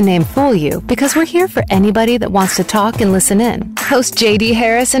 Don't let the name fool you, because we're here for anybody that wants to talk and listen in. Host J.D.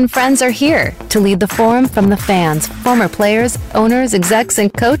 Harris and friends are here to lead the forum from the fans, former players, owners, execs,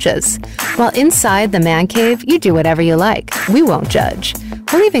 and coaches. While inside the Man Cave, you do whatever you like. We won't judge.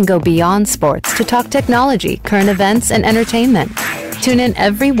 We'll even go beyond sports to talk technology, current events, and entertainment. Tune in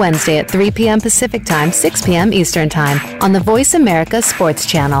every Wednesday at 3 p.m. Pacific Time, 6 p.m. Eastern Time on the Voice America Sports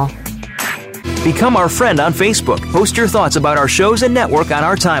Channel. Become our friend on Facebook. Post your thoughts about our shows and network on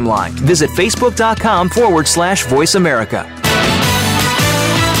our timeline. Visit facebook.com/Voice America.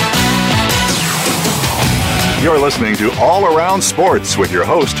 You're listening to All Around Sports with your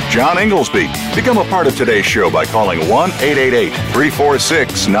host, John Inglesby. Become a part of today's show by calling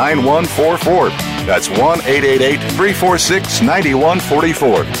 1-888-346-9144. That's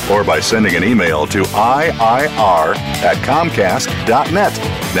 1-888-346-9144. Or by sending an email to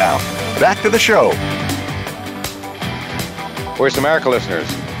iir@comcast.net. Now, back to the show. Voice America listeners,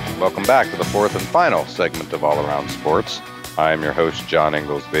 welcome back to the fourth and final segment of All Around Sports. I am your host, John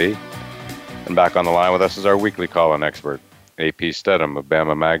Inglesby. And back on the line with us is our weekly call-in expert, AP Stedham of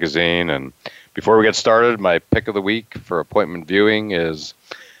Bama Magazine. And before we get started, my pick of the week for appointment viewing is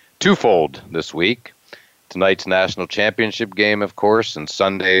twofold this week. Tonight's national championship game, of course, and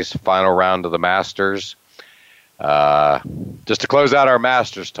Sunday's final round of the Masters. Just to close out our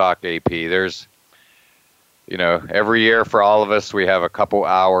Masters talk, AP, there's, every year for all of us, we have a couple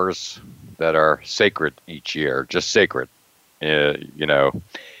hours that are sacred each year, just sacred,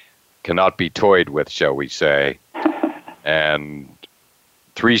 cannot be toyed with, shall we say. And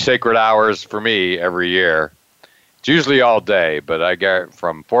 3 sacred hours for me every year. It's usually all day, but I get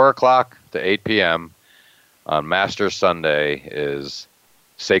from 4 o'clock to 8 p.m. on Masters Sunday is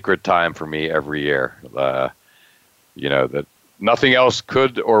sacred time for me every year. That nothing else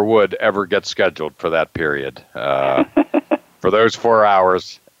could or would ever get scheduled for that period, for those 4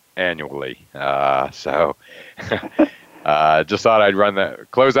 hours annually. Just thought I'd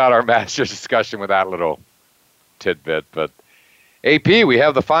close out our Masters discussion with that little tidbit. But AP, we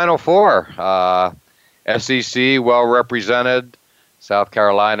have the Final Four. SEC well represented. South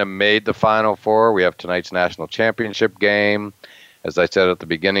Carolina made the Final Four. We have tonight's national championship game. As I said at the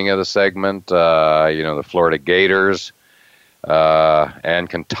beginning of the segment, the Florida Gators and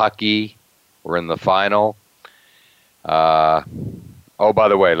Kentucky were in the final. By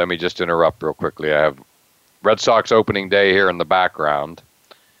the way, let me just interrupt real quickly. I have Red Sox opening day here in the background.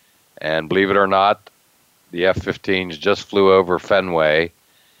 And believe it or not, the F-15s just flew over Fenway.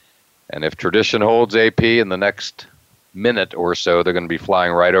 And if tradition holds, AP, in the next minute or so, they're going to be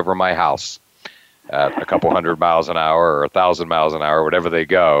flying right over my house at a couple hundred miles an hour or 1,000 miles an hour, whatever they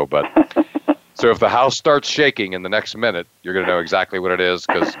go. But so if the house starts shaking in the next minute, you're going to know exactly what it is,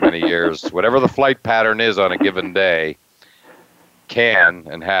 because many years, whatever the flight pattern is on a given day, can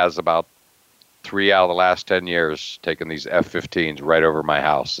and has about 3 out of the last 10 years taken these F-15s right over my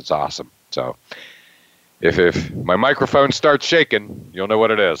house. It's awesome. So if my microphone starts shaking, you'll know what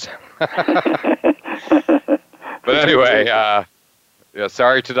it is. But anyway,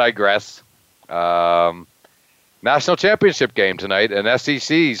 sorry to digress. National championship game tonight, and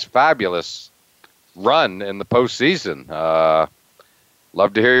SEC's fabulous run in the postseason.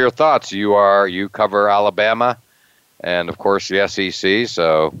 Love to hear your thoughts. You cover Alabama and, of course, the SEC,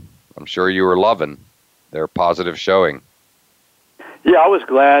 so I'm sure you were loving their positive showing. Yeah, I was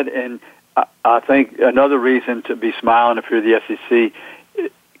glad, and I think another reason to be smiling if you're the SEC,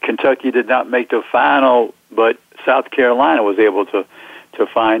 Kentucky did not make the final, but South Carolina was able to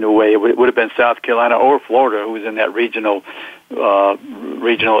find a way. It would have been South Carolina or Florida who was in that regional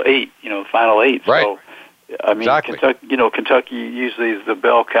 8, final 8. Right. So, I mean, exactly. Kentucky usually is the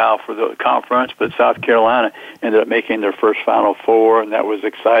bell cow for the conference, but South Carolina ended up making their first Final Four, and that was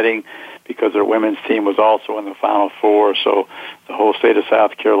exciting because their women's team was also in the Final Four. So the whole state of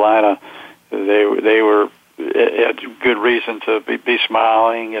South Carolina, they had good reason to be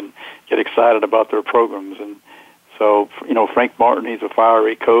smiling and get excited about their programs. And so, Frank Martin, he's a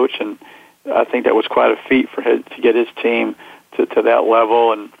fiery coach, and I think that was quite a feat for him to get his team to that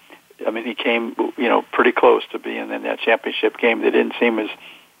level. And I mean, he came, pretty close to being in that championship game. They didn't seem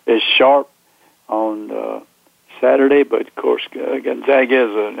as sharp on Saturday, but of course Gonzaga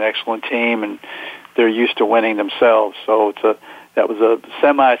is an excellent team, and they're used to winning themselves. So that was a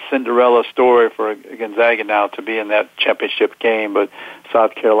semi-Cinderella story for Gonzaga now to be in that championship game, but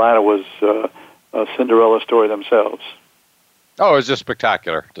South Carolina was a Cinderella story themselves. Oh, it was just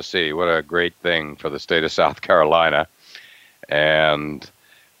spectacular to see. What a great thing for the state of South Carolina. And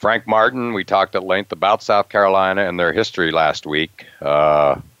Frank Martin, we talked at length about South Carolina and their history last week.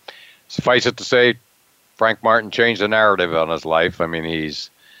 Suffice it to say, Frank Martin changed the narrative on his life. I mean, he's,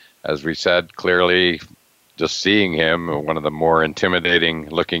 as we said, clearly just seeing him, one of the more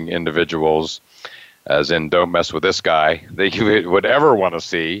intimidating-looking individuals, as in don't mess with this guy, that you would ever want to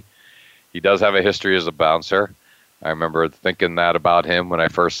see. He does have a history as a bouncer. I remember thinking that about him when I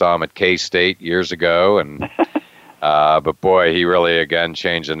first saw him at K-State years ago. And but boy, he really, again,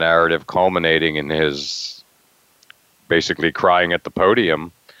 changed the narrative, culminating in his basically crying at the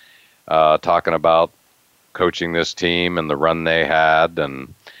podium, talking about coaching this team and the run they had.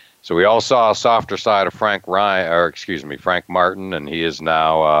 And so we all saw a softer side of Frank Martin, and he is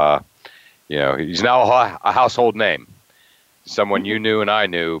now, he's now a household name. Someone you knew and I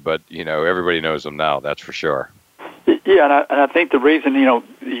knew, but, everybody knows him now, that's for sure. Yeah, and I think the reason,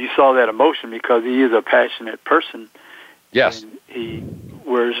 you saw that emotion because he is a passionate person. Yes. And he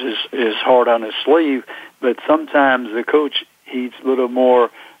wears his heart on his sleeve, but sometimes the coach, has a little more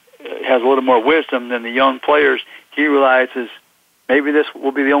wisdom than the young players. He realizes maybe this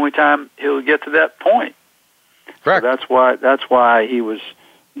will be the only time he'll get to that point. Correct. So that's why he was,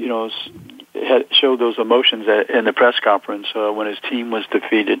 showed those emotions in the press conference when his team was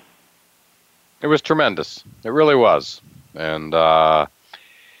defeated. It was tremendous. It really was. And, so,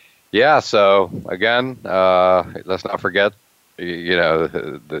 again, let's not forget,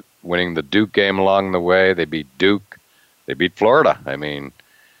 the winning the Duke game along the way. They beat Duke. They beat Florida. I mean,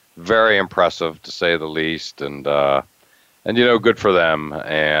 very impressive, to say the least. And good for them.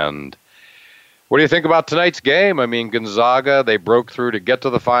 And what do you think about tonight's game? I mean, Gonzaga, they broke through to get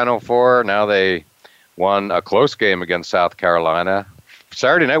to the Final Four. Now they won a close game against South Carolina.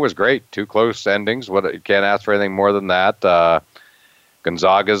 Saturday night was great. 2 close endings. You can't ask for anything more than that.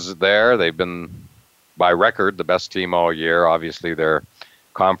 Gonzaga's there. They've been, by record, the best team all year. Obviously, their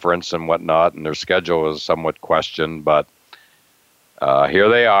conference and whatnot, and their schedule is somewhat questioned. But here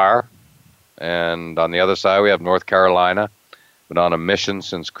they are. And on the other side, we have North Carolina. Been on a mission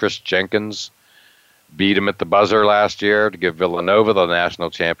since Chris Jenkins beat him at the buzzer last year to give Villanova the national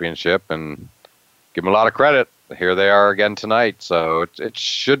championship, and give them a lot of credit. Here they are again tonight, so it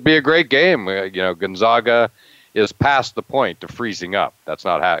should be a great game. Gonzaga is past the point of freezing up. That's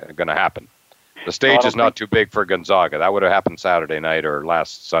not going to happen. The stage is not too big for Gonzaga. That would have happened Saturday night or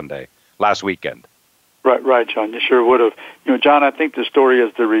last weekend. Right, John. You sure would have. John, I think the story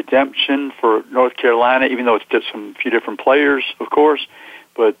is the redemption for North Carolina, even though it's just a few different players, of course.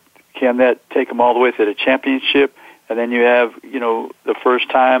 But can that take them all the way to the championship? And then you have, the first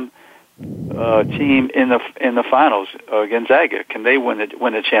time team in the finals, Gonzaga. Can they win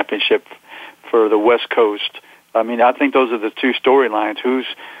the championship for the West Coast? I mean, I think those are the two storylines. Who's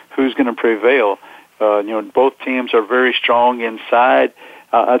going to prevail? Both teams are very strong inside.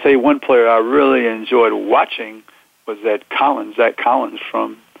 I'll tell you one player I really enjoyed watching was Zach Collins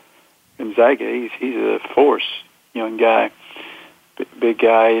from Gonzaga. He's a force, young guy, big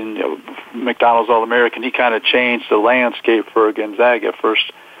guy, and McDonald's All-American. He kind of changed the landscape for Gonzaga.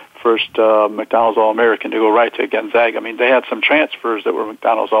 First McDonald's All-American to go right to Gonzaga. I mean, they had some transfers that were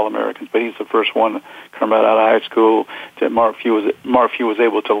McDonald's All-Americans, but he's the first one to come out of high school that Mark Few was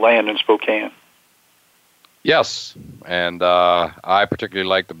able to land in Spokane. Yes, and I particularly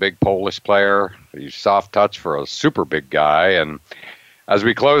like the big Polish player. He's soft touch for a super big guy. And as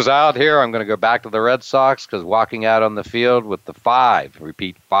we close out here, I'm going to go back to the Red Sox because walking out on the field with the 5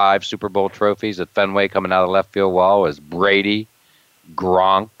 Super Bowl trophies at Fenway coming out of the left field wall was Brady,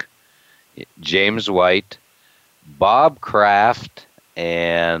 Gronk, James White, Bob Kraft,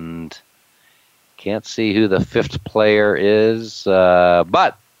 and can't see who the 5th player is,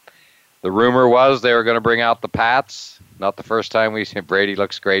 but the rumor was they were going to bring out the Pats. Not the first time we see Brady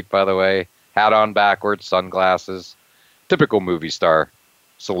looks great, by the way. Hat on backwards, sunglasses. Typical movie star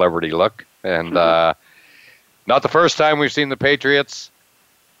celebrity look. And not the first time we've seen the Patriots.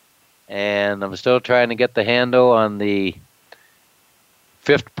 And I'm still trying to get the handle on the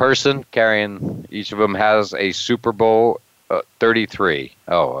 5th person carrying. Each of them has a Super Bowl 33.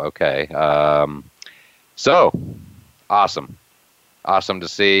 Oh, okay. So, awesome. Awesome to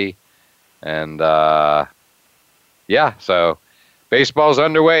see. And, so baseball's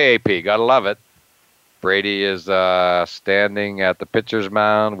underway, AP. Gotta love it. Brady is standing at the pitcher's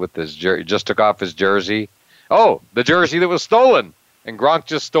mound with his jersey. Just took off his jersey. Oh, the jersey that was stolen. And Gronk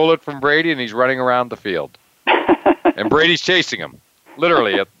just stole it from Brady, and he's running around the field. And Brady's chasing him,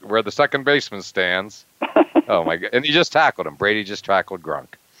 literally at where the second baseman stands. Oh, my God. And he just tackled him. Brady just tackled Gronk.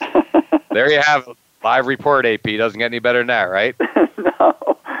 There you have it. Live report, AP. Doesn't get any better than that, right?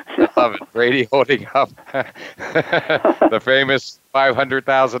 No. I love it. Brady holding up the famous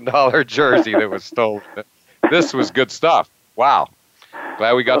 $500,000 jersey that was stolen. This was good stuff. Wow.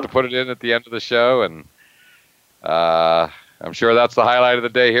 Glad we got to put it in at the end of the show, and I'm sure that's the highlight of the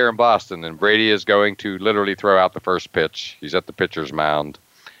day here in Boston. And Brady is going to literally throw out the first pitch. He's at the pitcher's mound.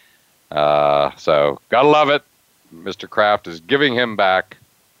 So, gotta love it. Mr. Kraft is giving him back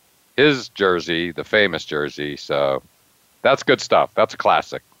his jersey, the famous jersey. So, that's good stuff. That's a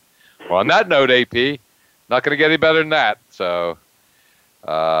classic. Well, on that note, AP, not going to get any better than that. So,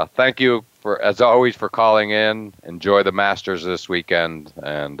 thank you, as always, for calling in. Enjoy the Masters this weekend,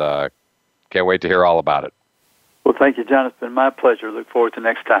 and can't wait to hear all about it. Well, thank you, John. It's been my pleasure. Look forward to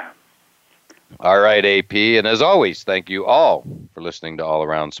next time. All right, AP. And as always, thank you all for listening to All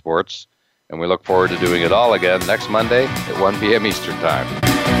Around Sports. And we look forward to doing it all again next Monday at 1 p.m. Eastern Time.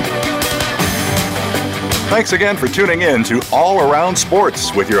 Thanks again for tuning in to All Around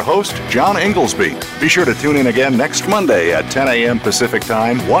Sports with your host, John Inglesby. Be sure to tune in again next Monday at 10 a.m. Pacific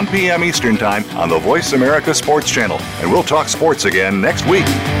Time, 1 p.m. Eastern Time on the Voice America Sports Channel. And we'll talk sports again next week.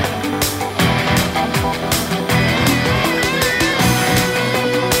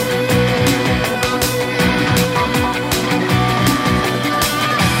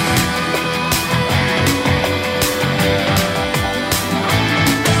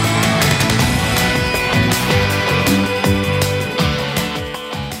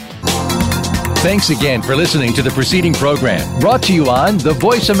 Thanks again for listening to the preceding program, brought to you on the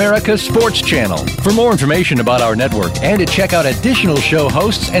Voice America Sports Channel. For more information about our network and to check out additional show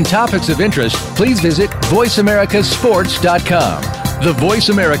hosts and topics of interest, please visit voiceamericasports.com. The Voice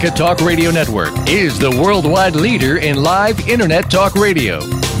America Talk Radio Network is the worldwide leader in live Internet talk radio.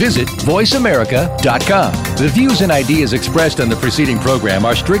 Visit voiceamerica.com. The views and ideas expressed on the preceding program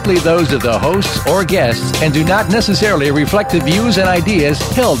are strictly those of the hosts or guests and do not necessarily reflect the views and ideas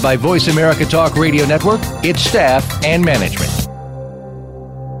held by Voice America Talk Radio Network, its staff, and management.